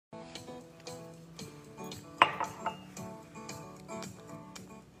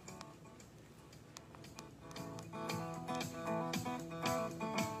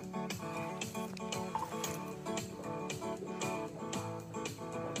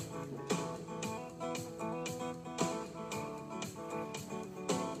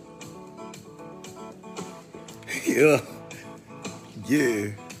Yeah. Yeah.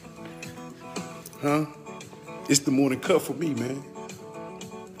 Huh? It's the morning cup for me, man.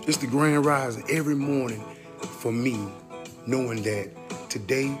 It's the grand rising every morning for me, knowing that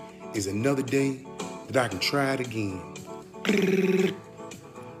today is another day that I can try it again.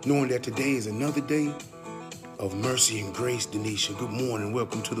 Knowing that today is another day of mercy and grace, Denisha. Good morning.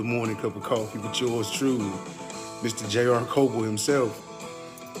 Welcome to the morning cup of coffee with yours truly, Mr. J.R. Coble himself.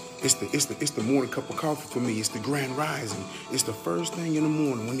 It's the morning cup of coffee for me. It's the grand rising. It's the first thing in the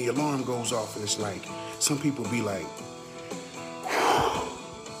morning when the alarm goes off, and it's like, some people be like,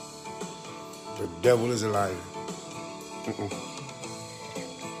 the devil is a liar.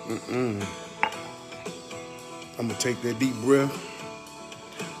 I'm gonna take that deep breath,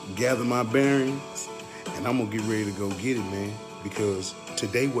 gather my bearings, and I'm gonna get ready to go get it, man. Because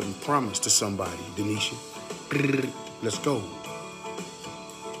today wasn't promised to somebody, Denisha. Let's go.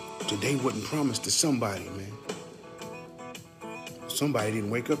 Today wasn't promised to somebody, man. Somebody didn't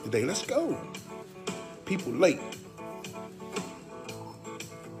wake up today. Let's go. People late.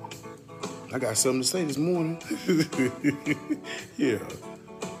 I got something to say this morning. Yeah.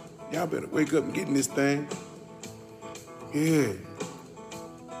 Y'all better wake up and get in this thing. Yeah.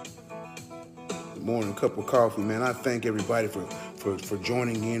 The morning cup of coffee, man. I thank everybody for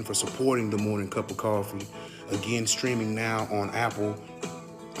joining in, for supporting the morning cup of coffee. Again, streaming now on Apple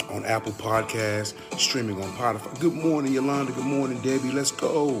Podcasts, streaming on Spotify. Good morning, Yolanda. Good morning, Debbie. Let's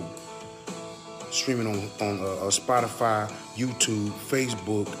go. Streaming on Spotify, YouTube,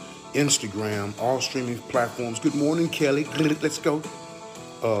 Facebook, Instagram, all streaming platforms. Good morning, Kelly. Let's go.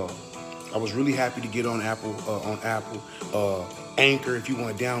 I was really happy to get on Apple. Anchor, if you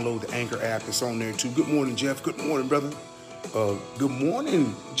want to download the Anchor app, it's on there too. Good morning, Jeff. Good morning, brother. Good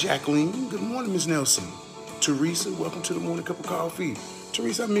morning, Jacqueline. Good morning, Miss Nelson. Teresa, welcome to the morning cup of coffee.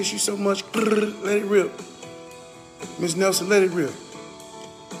 Teresa, I miss you so much. Let it rip. Miss Nelson, let it rip.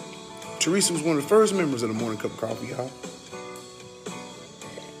 Teresa was one of the first members of the morning cup of coffee, y'all.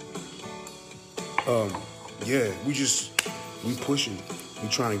 Yeah, we pushing. We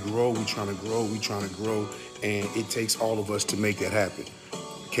trying to grow, and it takes all of us to make that happen.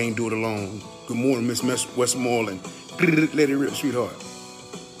 Can't do it alone. Good morning, Miss Westmoreland. Let it rip, sweetheart.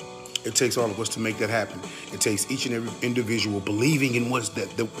 It takes all of us to make that happen. It takes each and every individual believing in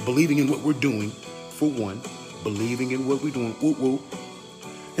believing in what we're doing, for one, believing in what we're doing. Whoop, whoop.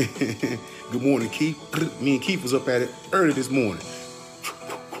 Good morning, Keith. Me and Keith was up at it early this morning.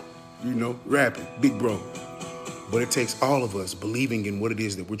 You know, rapping, big bro. But it takes all of us believing in what it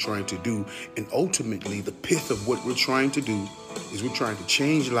is that we're trying to do. And ultimately, the pith of what we're trying to do is we're trying to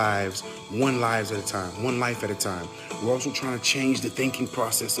change lives, one life at a time. We're also trying to change the thinking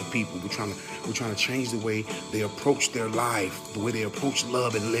process of people. We're trying to change the way they approach their life, the way they approach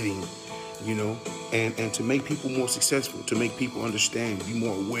love and living, you know, and to make people more successful, to make people understand, be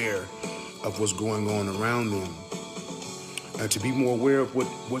more aware of what's going on around them. To be more aware of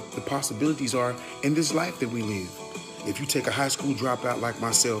what the possibilities are in this life that we live. If you take a high school dropout like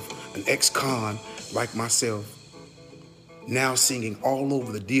myself, an ex-con like myself, now singing all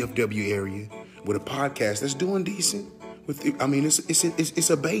over the DFW area with a podcast that's doing decent. It's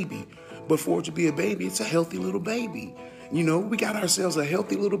a baby, but for it to be a baby, it's a healthy little baby. You know, we got ourselves a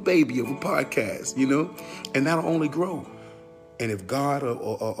healthy little baby of a podcast, you know, and that'll only grow. And if God,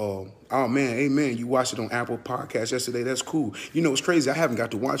 oh man, amen, you watched it on Apple Podcasts yesterday, that's cool. You know, it's crazy, I haven't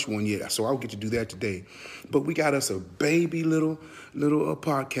got to watch one yet, so I'll get to do that today. But we got us a baby little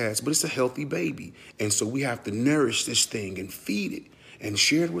podcast, but it's a healthy baby. And so we have to nourish this thing and feed it and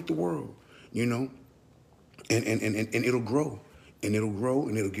share it with the world, you know, and it'll grow. And it'll grow,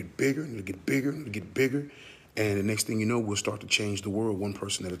 and it'll get bigger, and it'll get bigger, and it'll get bigger. And the next thing you know, we'll start to change the world one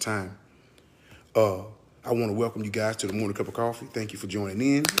person at a time. I want to welcome you guys to the Morning Cup of Coffee. Thank you for joining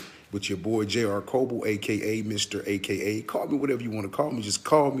in with your boy, J.R. Coble, a.k.a. Mr. a.k.a. Call me whatever you want to call me. Just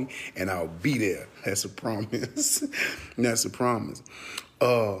call me, and I'll be there. That's a promise. That's a promise.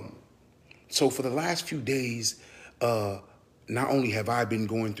 So for the last few days, not only have I been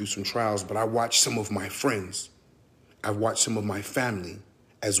going through some trials, but I watched some of my friends. I watched some of my family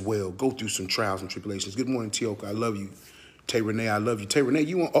as well go through some trials and tribulations. Good morning, Tioka. I love you. Tay Renee, I love you. Tay Renee,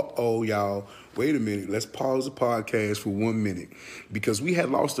 you want, y'all, wait a minute. Let's pause the podcast for 1 minute because we had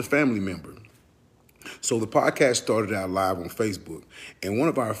lost a family member. So the podcast started out live on Facebook, and one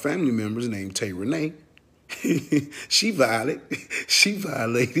of our family members named Tay Renee, she violated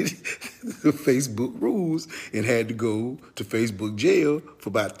the Facebook rules and had to go to Facebook jail for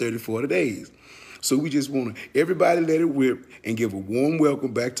about 30, 40 days. So we just want to, everybody let it whip and give a warm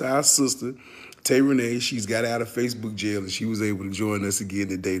welcome back to our sister, Tay Renee. She's got out of Facebook jail and she was able to join us again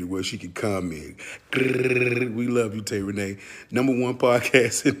today to where she could comment. We love you, Tay Renee. #1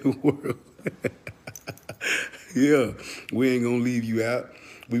 podcast in the world. Yeah, we ain't going to leave you out.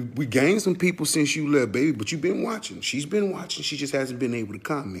 We gained some people since you left, baby, but you've been watching. She's been watching. She just hasn't been able to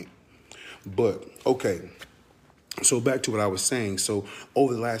comment. But, okay. So back to what I was saying. So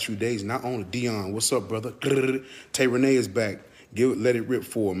over the last few days, not only Dion, what's up, brother? Tay Renee is back. Let it rip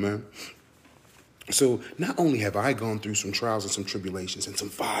for her, man. So not only have I gone through some trials and some tribulations and some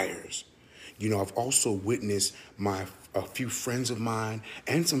fires, you know, I've also witnessed a few friends of mine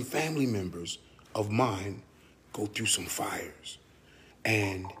and some family members of mine go through some fires.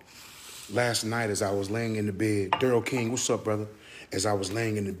 And last night as I was laying in the bed, Daryl King, what's up, brother? As I was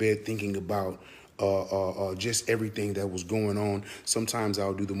laying in the bed thinking about just everything that was going on. Sometimes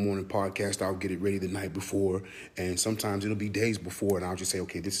I'll do the morning podcast. I'll get it ready the night before. And sometimes it'll be days before. And I'll just say,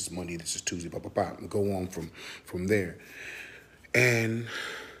 okay, this is Monday, this is Tuesday, blah, blah, blah, and go on from there. And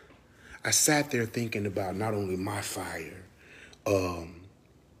I sat there thinking about not only my fire.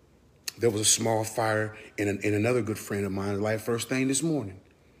 There was a small fire in another good friend of mine, like first thing this morning.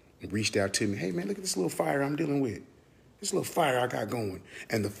 He reached out to me, hey, man, look at this little fire I'm dealing with. This little fire I got going.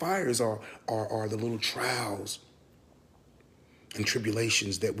 And the fires are the little trials and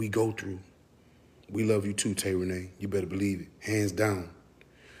tribulations that we go through. We love you too, Tay Renee. You better believe it. Hands down.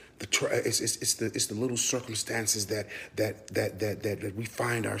 It's the little circumstances that we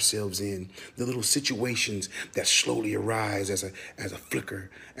find ourselves in, the little situations that slowly arise as a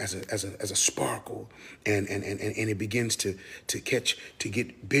flicker, as a sparkle, and it begins to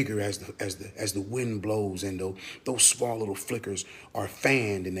get bigger as the wind blows, and those small little flickers are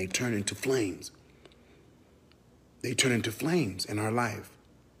fanned and they turn into flames. They turn into flames in our life,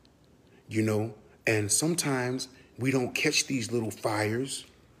 you know. And sometimes we don't catch these little fires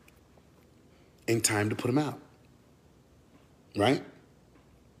in time to put them out, right?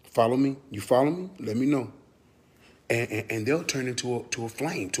 Follow me? You follow me? Let me know. And they'll turn into a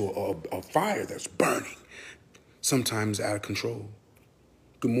flame, to a fire that's burning, sometimes out of control.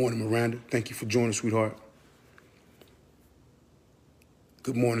 Good morning, Miranda. Thank you for joining, sweetheart.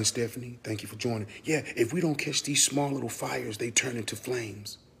 Good morning, Stephanie. Thank you for joining. Yeah, if we don't catch these small little fires, they turn into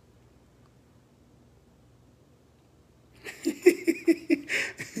flames.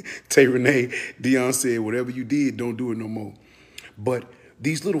 Tay Renee, Dion said, whatever you did, don't do it no more. But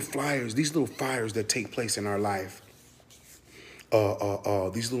these little fires that take place in our life,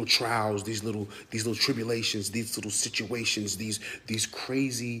 these little trials, these little tribulations, these little situations, these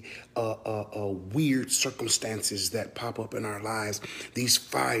crazy, weird circumstances that pop up in our lives, these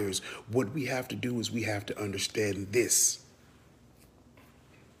fires, what we have to do is we have to understand this.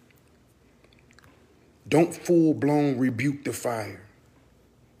 Don't full-blown rebuke the fire.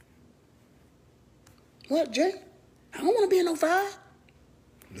 What, Jay? I don't want to be in no fire.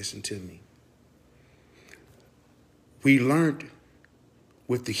 Listen to me. We learned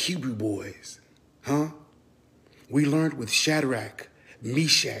with the Hebrew boys, huh? We learned with Shadrach,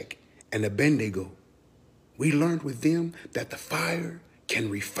 Meshach, and Abednego. We learned with them that the fire can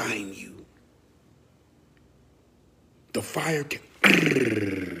refine you. The fire can...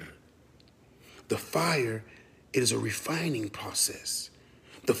 The fire is a refining process.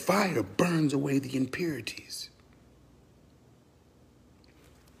 The fire burns away the impurities.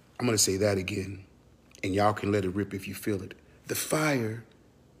 I'm going to say that again, and y'all can let it rip if you feel it. The fire,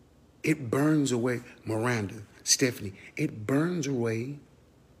 it burns away, Miranda, Stephanie, it burns away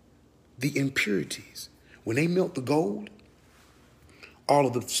the impurities. When they melt the gold, all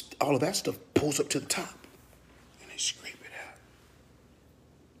of that stuff pulls up to the top, and they scrape it out.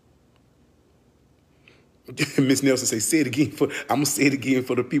 Miss Nelson say it again I'm gonna say it again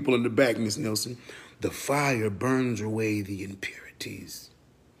for the people in the back, Miss Nelson. The fire burns away the impurities.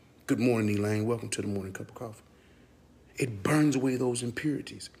 Good morning, Elaine. Welcome to the morning cup of coffee. It burns away those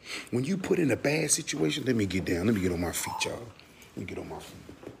impurities. When you put in a bad situation, let me get down. Let me get on my feet, y'all. Let me get on my feet.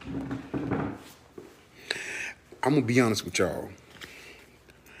 I'm gonna be honest with y'all.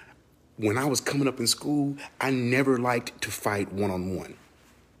 When I was coming up in school, I never liked to fight one-on-one.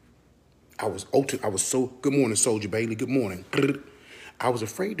 I was so, good morning, Soldier Bailey, good morning. I was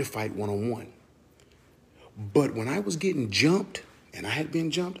afraid to fight one-on-one. But when I was getting jumped, and I had been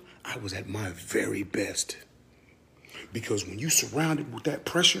jumped, I was at my very best. Because when you're surrounded with that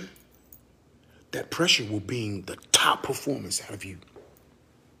pressure will bring the top performance out of you.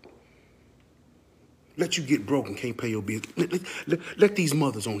 Let you get broken, can't pay your bills. Let these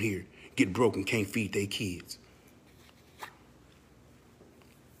mothers on here get broken, can't feed their kids.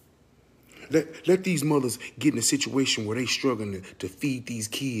 Let these mothers get in a situation where they struggling to feed these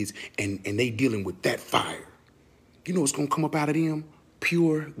kids and they dealing with that fire. You know what's going to come up out of them?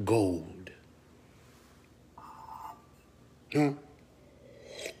 Pure gold. Huh?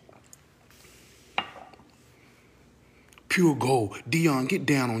 Pure gold. Dion, get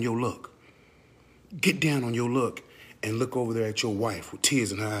down on your luck. Get down on your luck and look over there at your wife with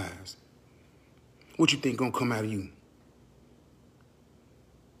tears in her eyes. What you think gonna come out of you?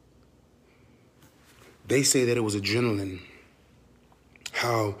 They say that it was adrenaline.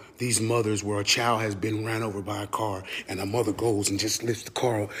 How these mothers where a child has been ran over by a car and a mother goes and just lifts the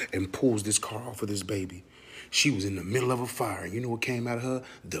car and pulls this car off of this baby. She was in the middle of a fire. You know what came out of her?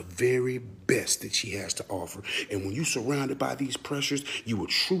 The very best that she has to offer. And when you're surrounded by these pressures, you will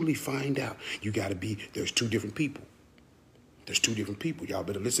truly find out there's two different people. There's two different people. Y'all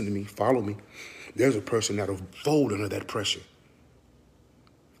better listen to me, follow me. There's a person that'll fold under that pressure.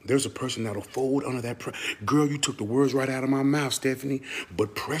 There's a person that'll fold under that pressure. Girl, you took the words right out of my mouth, Stephanie.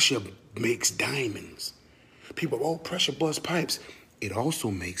 But pressure makes diamonds. People, pressure busts pipes. It also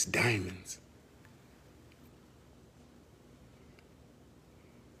makes diamonds.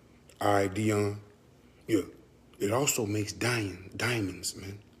 All right, Dion. Yeah, it also makes diamonds,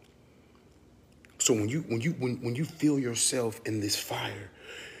 man. So when you feel yourself in this fire,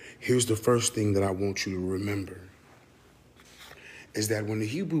 here's the first thing that I want you to remember. Is that when the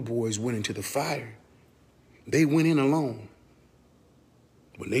Hebrew boys went into the fire, they went in alone.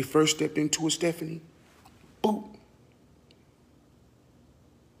 When they first stepped into it, Stephanie, boop.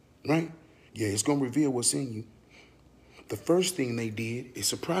 Right? Yeah, it's going to reveal what's in you. The first thing they did,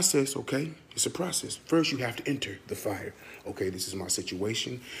 it's a process, okay? It's a process. First, you have to enter the fire. Okay, this is my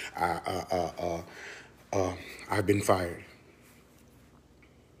situation. I've been fired.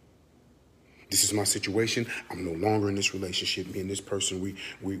 This is my situation. I'm no longer in this relationship. Me and this person,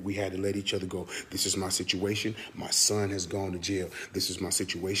 we had to let each other go. This is my situation. My son has gone to jail. This is my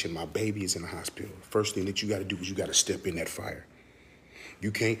situation. My baby is in the hospital. First thing that you got to do is you got to step in that fire.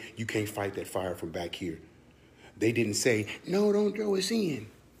 You can't fight that fire from back here. They didn't say, no, don't throw us in.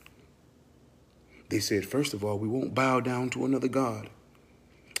 They said, first of all, we won't bow down to another God.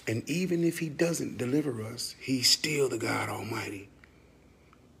 And even if he doesn't deliver us, he's still the God Almighty.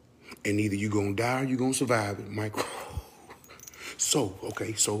 And either you're going to die or you're going to survive it, Mike. So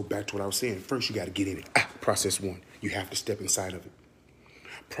back to what I was saying. First, you got to get in it. Process 1, you have to step inside of it.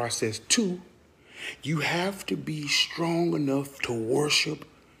 Process 2, you have to be strong enough to worship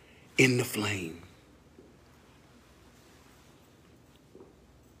in the flame.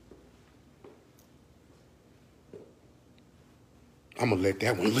 I'm going to let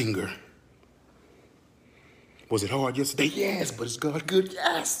that one linger. Was it hard yesterday? Yes. But is God good?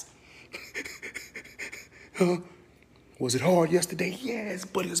 Yes. Huh? Was it hard yesterday? Yes.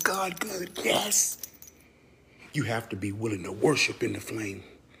 But is God good? Yes. You have to be willing to worship in the flame.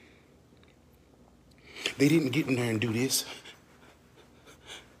 They didn't get in there and do this.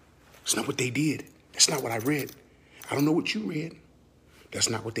 That's not what they did. That's not what I read. I don't know what you read. That's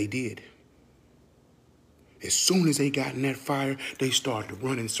not what they did. As soon as they got in that fire, they started to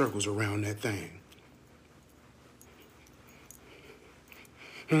run in circles around that thing.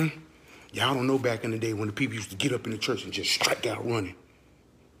 Y'all don't know back in the day when the people used to get up in the church and just strike out running.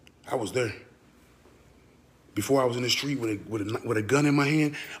 I was there. Before I was in the street with a gun in my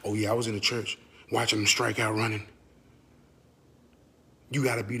hand, oh yeah, I was in the church watching them strike out running. You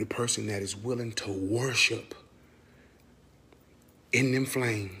got to be the person that is willing to worship in them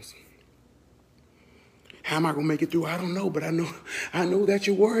flames. How am I going to make it through? I don't know, but I know that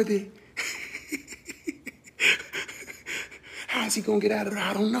you're worthy. How is he going to get out of there?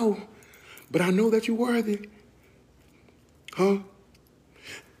 I don't know, but I know that you're worthy. Huh?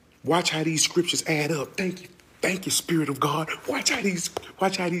 Watch how these scriptures add up. Thank you. Thank you, Spirit of God. Watch how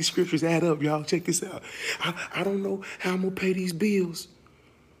these scriptures add up, y'all. Check this out. I don't know how I'm going to pay these bills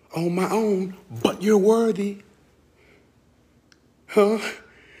on my own, but you're worthy. Huh?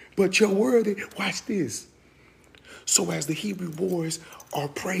 But you're worthy. Watch this. So as the Hebrew boys are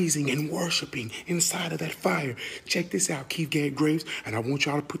praising and worshiping inside of that fire, check this out, Keith Gad Graves, and I want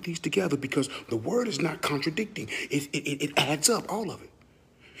y'all to put these together because the word is not contradicting. It adds up, all of it.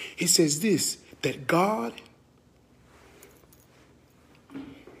 It says this, that God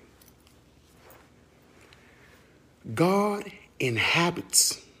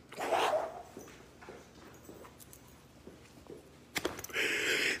inhabits.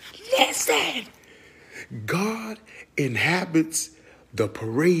 Listen. God inhabits the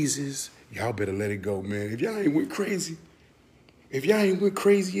praises. Y'all better let it go, man. If y'all ain't went crazy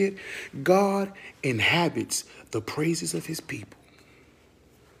yet, God inhabits the praises of his people.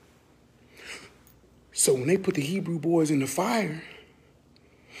 So when they put the Hebrew boys in the fire,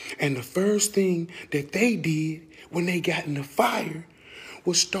 and the first thing that they did when they got in the fire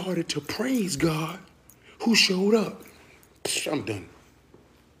was started to praise God, who showed up. I'm done.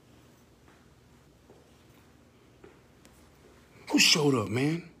 Who showed up,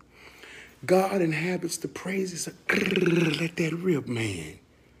 man? God inhabits the praises of let that rip, man.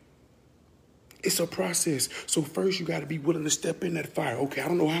 It's a process. So first you got to be willing to step in that fire. Okay, I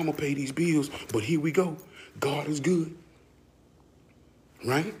don't know how I'm going to pay these bills, but here we go. God is good.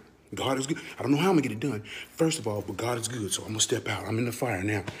 Right? God is good. I don't know how I'm going to get it done. First of all, but God is good. So I'm going to step out. I'm in the fire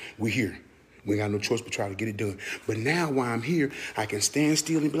now. We're here. We ain't got no choice but try to get it done. But now while I'm here, I can stand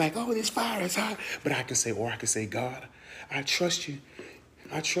still and be like, oh, this fire is hot. But I can say, God, I trust you.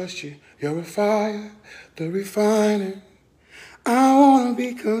 I trust you. You're a fire, the refiner. I want to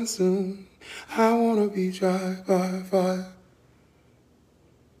be consumed. I want to be tried by fire.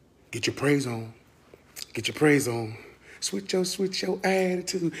 Get your praise on. Get your praise on. Switch your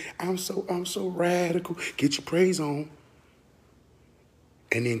attitude. I'm so radical. Get your praise on.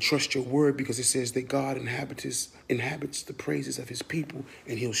 And then trust your word, because it says that God inhabits the praises of his people,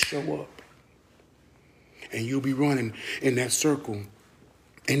 and he'll show up. And you'll be running in that circle,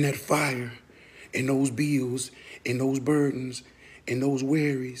 in that fire, in those bills, in those burdens, in those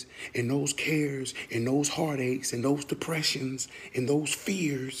worries, in those cares, in those heartaches, in those depressions, in those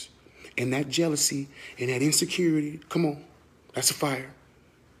fears, in that jealousy, in that insecurity. Come on, that's a fire.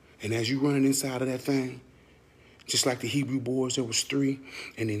 And as you running inside of that thing, just like the Hebrew boys, there was 3,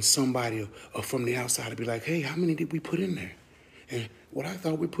 and then somebody from the outside would be like, hey, how many did we put in there? And well, I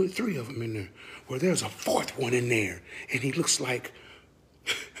thought we put 3 of them in there. Well, there's a 4th one in there, and he looks like,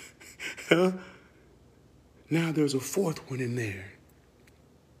 huh? Now there's a 4th one in there.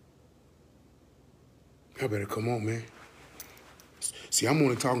 I better come on, man. See, I'm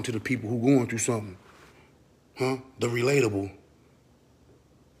only talking to the people who going through something. Huh? The relatable.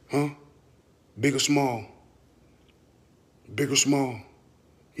 Huh? Big or small. Big or small.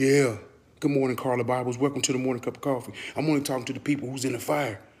 Yeah. Good morning, Carla Bibles. Welcome to the Morning Cup of Coffee. I'm only talking to the people who's in the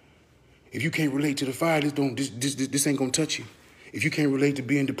fire. If you can't relate to the fire, this ain't gonna touch you. If you can't relate to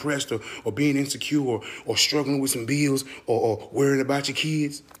being depressed or being insecure or struggling with some bills or worried about your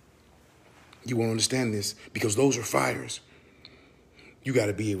kids, you won't understand this, because those are fires. You got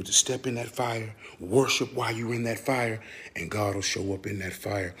to be able to step in that fire, worship while you're in that fire, and God will show up in that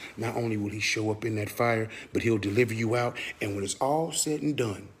fire. Not only will he show up in that fire, but he'll deliver you out. And when it's all said and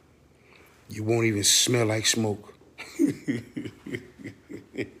done, you won't even smell like smoke.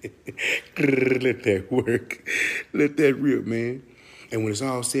 Let that work. Let that rip, man. And when it's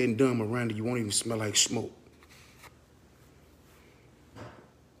all said and done, Miranda, you won't even smell like smoke.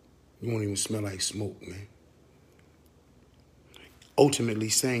 You won't even smell like smoke, man. Ultimately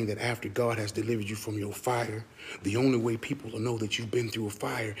saying that after God has delivered you from your fire, the only way people will know that you've been through a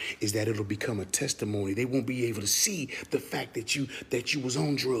fire is that it'll become a testimony. They won't be able to see the fact that you was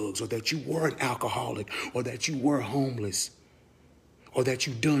on drugs, or that you were an alcoholic, or that you were homeless, or that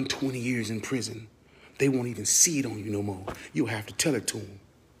you done 20 years in prison. They won't even see it on you no more. You'll have to tell it to them,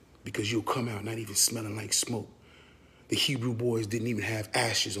 because you'll come out not even smelling like smoke. The Hebrew boys didn't even have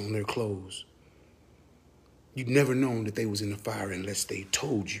ashes on their clothes. You'd never known that they was in the fire unless they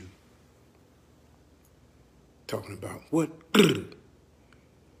told you. Talking about what?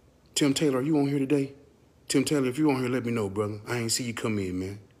 Tim Taylor, are you on here today? Tim Taylor, if you're on here, let me know, brother. I ain't see you come in,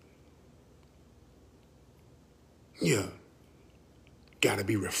 man. Yeah. Gotta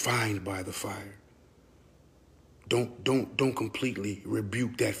be refined by the fire. Don't completely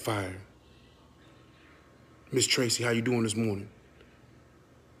rebuke that fire. Miss Tracy, how you doing this morning?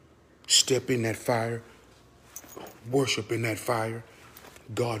 Step in that fire. Worship in that fire.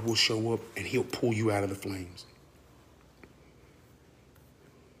 God will show up and he'll pull you out of the flames.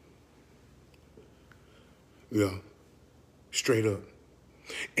 Yeah. Straight up.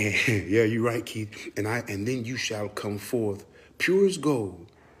 And yeah, you're right, Keith. And then you shall come forth pure as gold.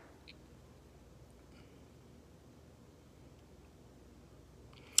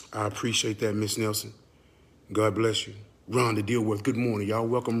 I appreciate that, Miss Nelson. God bless you. Rhonda Dealworth, good morning. Y'all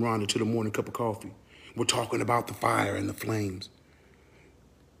welcome Rhonda to the Morning Cup of Coffee. We're talking about the fire and the flames.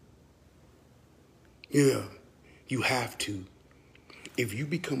 Yeah, you have to. If you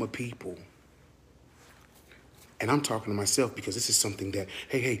become a people, and I'm talking to myself because this is something that,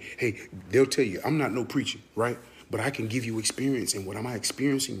 hey, they'll tell you, I'm not no preacher, right? But I can give you experience, and what am I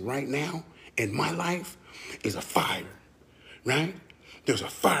experiencing right now in my life is a fire, right? There's a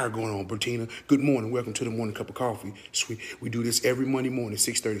fire going on, Bertina. Good morning. Welcome to the Morning Cup of Coffee. Sweet. We do this every Monday morning,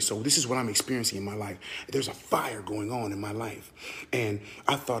 6:30. So this is what I'm experiencing in my life. There's a fire going on in my life. And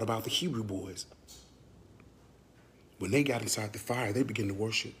I thought about the Hebrew boys. When they got inside the fire, they began to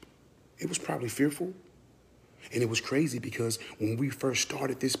worship. It was probably fearful. And it was crazy because when we first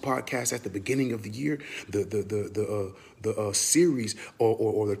started this podcast at the beginning of the year, the series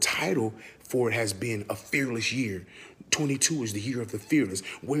or the title for it has been A Fearless Year. 22 is the year of the fearless.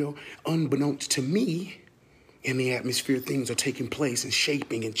 Well, unbeknownst to me, in the atmosphere, things are taking place and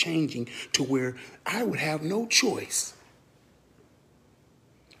shaping and changing to where I would have no choice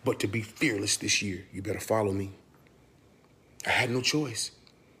but to be fearless this year. You better follow me. I had no choice.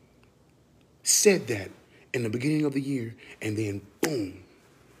 Said that in the beginning of the year, and then boom.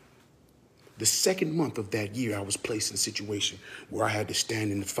 The second month of that year, I was placed in a situation where I had to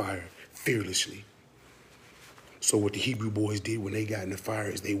stand in the fire fearlessly. So what the Hebrew boys did when they got in the fire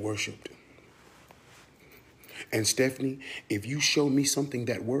is they worshiped. And Stephanie, if you show me something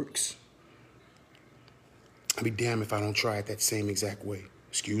that works, I'll be damned if I don't try it that same exact way.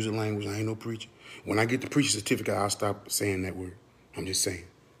 Excuse the language, I ain't no preacher. When I get the preacher certificate, I'll stop saying that word. I'm just saying.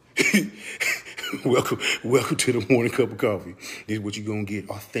 Welcome to the morning cup of coffee. This is what you're gonna get.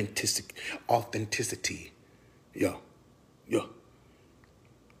 Authenticity. Yeah.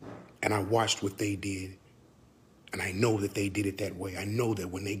 And I watched what they did. And I know that they did it that way. I know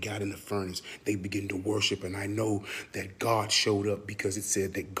that when they got in the furnace, they began to worship. And I know that God showed up because it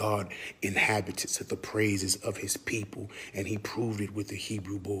said that God inhabits the praises of his people. And he proved it with the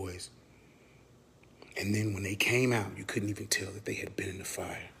Hebrew boys. And then when they came out, you couldn't even tell that they had been in the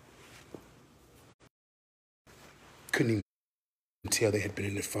fire. Couldn't even tell they had been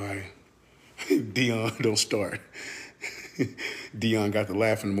in the fire. Dion, don't start. Dion got the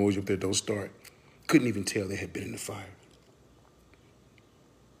laughing emoji up there, don't start. Couldn't even tell they had been in the fire.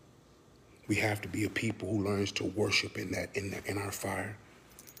 We have to be a people who learns to worship in our fire.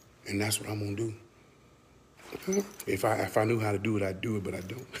 And that's what I'm gonna do. If I knew how to do it, I'd do it, but I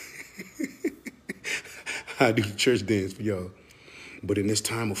don't. I do the church dance for y'all. But in this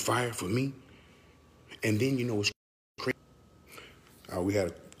time of fire for me, and then it's crazy. We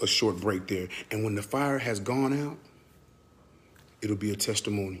had a short break there. And when the fire has gone out, it'll be a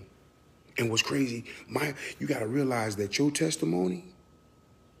testimony. And what's crazy, you got to realize that your testimony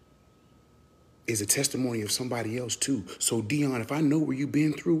is a testimony of somebody else too. So Dion, if I know where you've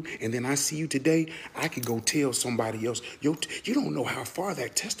been through and then I see you today, I could go tell somebody else. You don't know how far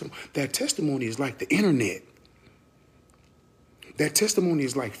that testimony is like the internet. That testimony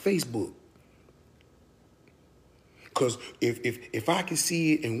is like Facebook. Because if I can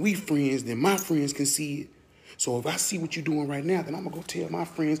see it and we friends, then my friends can see it. So if I see what you're doing right now, then I'm going to go tell my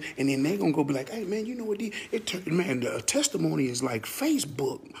friends, and then they're going to go be like, hey, man, you know what? Man, the testimony is like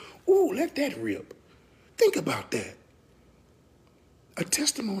Facebook. Ooh, let that rip. Think about that. A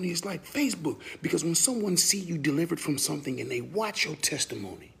testimony is like Facebook, because when someone see you delivered from something and they watch your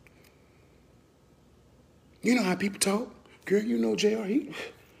testimony, you know how people talk? Girl, you know JR,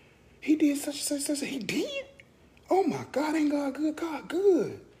 he did such and such. He did? Oh, my God, ain't God good? God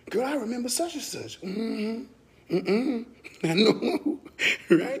good. Girl, I remember such and such. I know,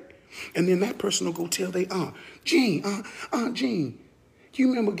 right? And then that person will go tell their aunt, Jean, Aunt Jean, you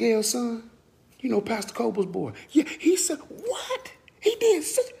remember Gail's son? You know, Pastor Coble's boy. Yeah, he said, what? He did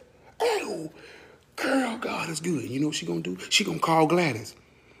such, oh, girl, God is good. You know what she gonna do? She gonna call Gladys.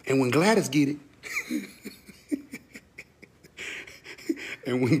 And when Gladys get it,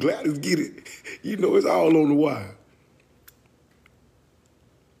 it's all on the wire.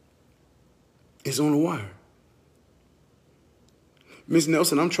 It's on the wire. Miss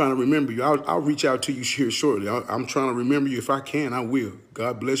Nelson, I'm trying to remember you. I'll reach out to you here shortly. I'm trying to remember you. If I can, I will.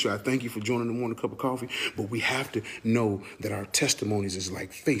 God bless you. I thank you for joining the morning cup of coffee. But we have to know that our testimonies is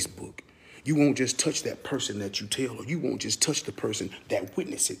like Facebook. You won't just touch that person that you tell, or you won't just touch the person that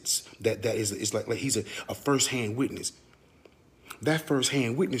witnesses. That is like he's a first-hand witness. That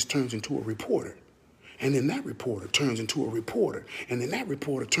first-hand witness turns into a reporter. And then that reporter turns into a reporter. And then that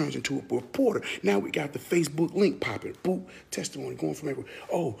reporter turns into a reporter. Now we got the Facebook link popping. Boop, testimony going from everywhere.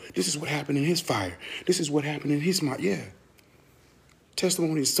 Oh, this is what happened in his fire. This is what happened in his mind. Yeah.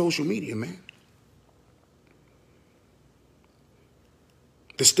 Testimony is social media, man.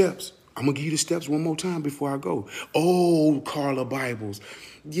 The steps. I'm going to give you the steps one more time before I go. Oh, Carla Bibles.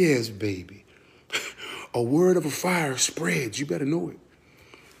 Yes, baby. A word of a fire spreads. You better know it.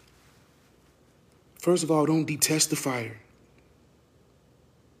 First of all, don't detest the fire.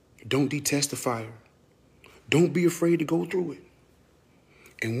 Don't detest the fire. Don't be afraid to go through it.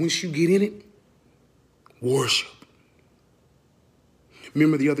 And once you get in it, worship.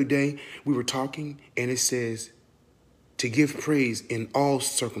 Remember the other day we were talking and it says to give praise in all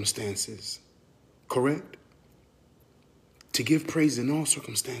circumstances. Correct? To give praise in all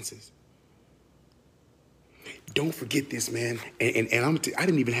circumstances. Don't forget this, man. And I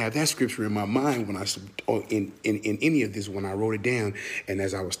didn't even have that scripture in my mind when in any of this when I wrote it down. And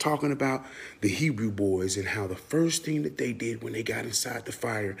as I was talking about the Hebrew boys and how the first thing that they did when they got inside the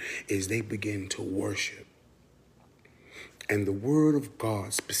fire is they began to worship. And the word of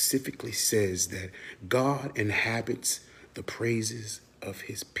God specifically says that God inhabits the praises of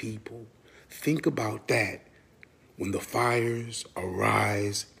his people. Think about that when the fires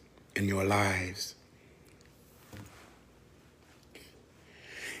arise in your lives.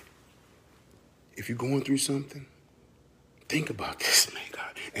 If you're going through something, think about this, man,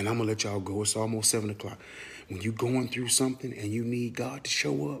 God. And I'm going to let y'all go. It's almost 7 o'clock. When you're going through something and you need God to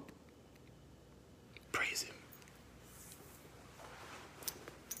show up, praise him.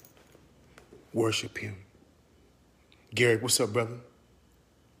 Worship him. Garrett, what's up, brother?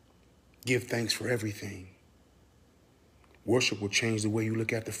 Give thanks for everything. Worship will change the way you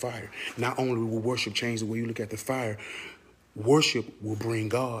look at the fire. Not only will worship change the way you look at the fire, worship will bring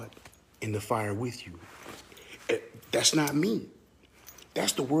God in the fire with you. That's not me.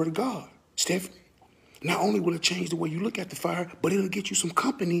 That's the word of God, Stephanie. Not only will it change the way you look at the fire, but it'll get you some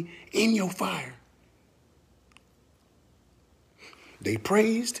company in your fire. They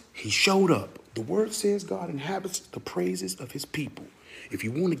praised, he showed up. The word says God inhabits the praises of his people. If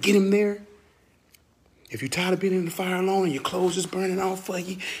you want to get him there, if you're tired of being in the fire alone and your clothes is burning off for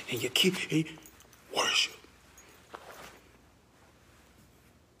you and your kid, worship.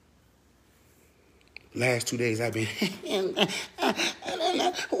 Last 2 days I've been, I don't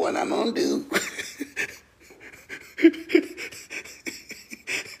know what I'm going to do.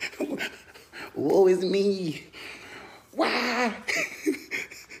 Woe is me. Why?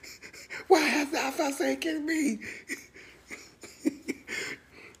 Why has thou forsaken me?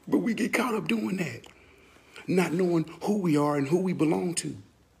 But we get caught up doing that, not knowing who we are and who we belong to.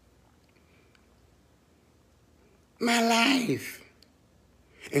 My life.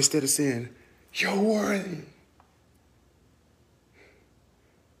 Instead of saying, you're worthy.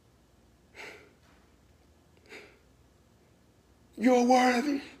 You're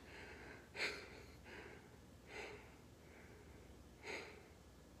worthy.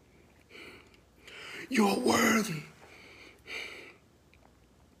 You're worthy.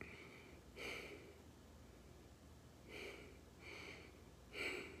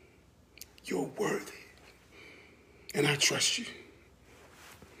 You're worthy. And I trust you.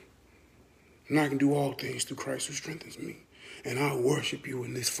 And I can do all things through Christ who strengthens me. And I'll worship you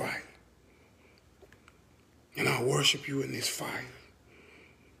in this fire. And I'll worship you in this fire.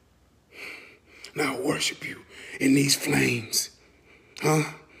 And I'll worship you in these flames. Huh?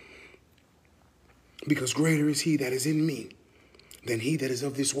 Because greater is he that is in me than he that is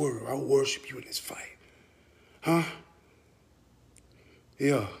of this world. I'll worship you in this fire. Huh?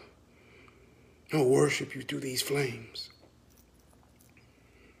 Yeah. I'll worship you through these flames.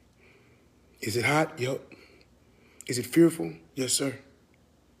 Is it hot? Yup. Is it fearful? Yes, sir.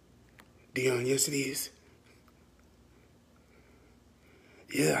 Dion, yes, it is.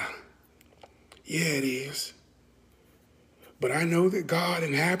 Yeah. Yeah, it is. But I know that God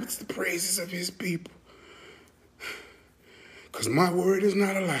inhabits the praises of his people. Because my word is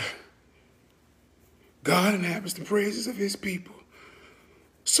not a lie. God inhabits the praises of his people.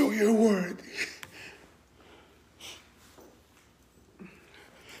 So you're worthy.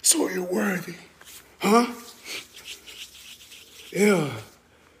 So you're worthy. Huh? Yeah.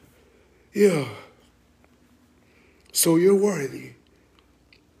 Yeah. So you're worthy.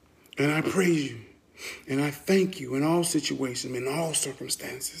 And I praise you. And I thank you in all situations, in all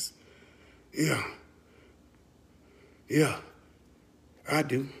circumstances. Yeah. Yeah. I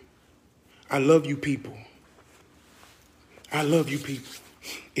do. I love you people. I love you people.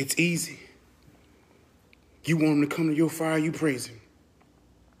 It's easy. You want him to come to your fire, you praise him.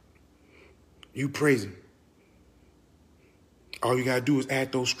 You praise him. All you got to do is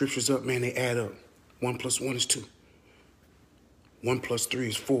add those scriptures up, man. They add up. 1 + 1 is 2. 1 + 3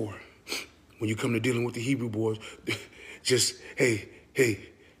 is 4. When you come to dealing with the Hebrew boys, just, hey,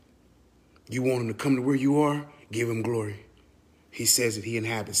 you want him to come to where you are? Give him glory. He says that he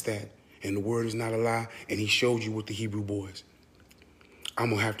inhabits that. And the word is not a lie. And he showed you with the Hebrew boys. I'm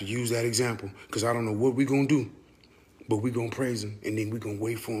going to have to use that example because I don't know what we're going to do. But we're going to praise him. And then we're going to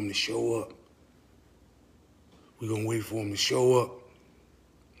wait for him to show up. We're going to wait for him to show up.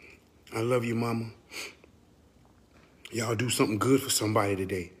 I love you, mama. Y'all do something good for somebody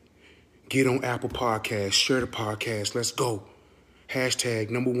today. Get on Apple Podcasts. Share the podcast. Let's go. Hashtag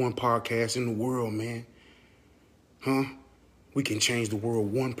 #1 podcast in the world, man. Huh? We can change the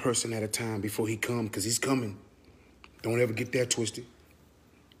world one person at a time before he comes, because he's coming. Don't ever get that twisted.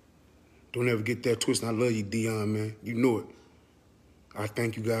 Don't ever get that twisted. I love you, Dion, man. You know it. I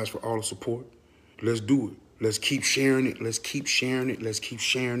thank you guys for all the support. Let's do it. Let's keep sharing it. Let's keep sharing it. Let's keep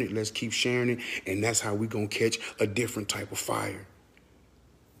sharing it. Let's keep sharing it. And that's how we're going to catch a different type of fire.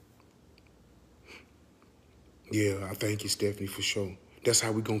 Yeah, I thank you, Stephanie, for sure. That's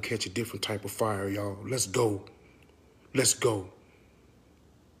how we're going to catch a different type of fire, y'all. Let's go. Let's go.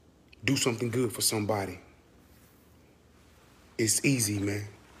 Do something good for somebody. It's easy, man.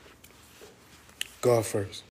 God first.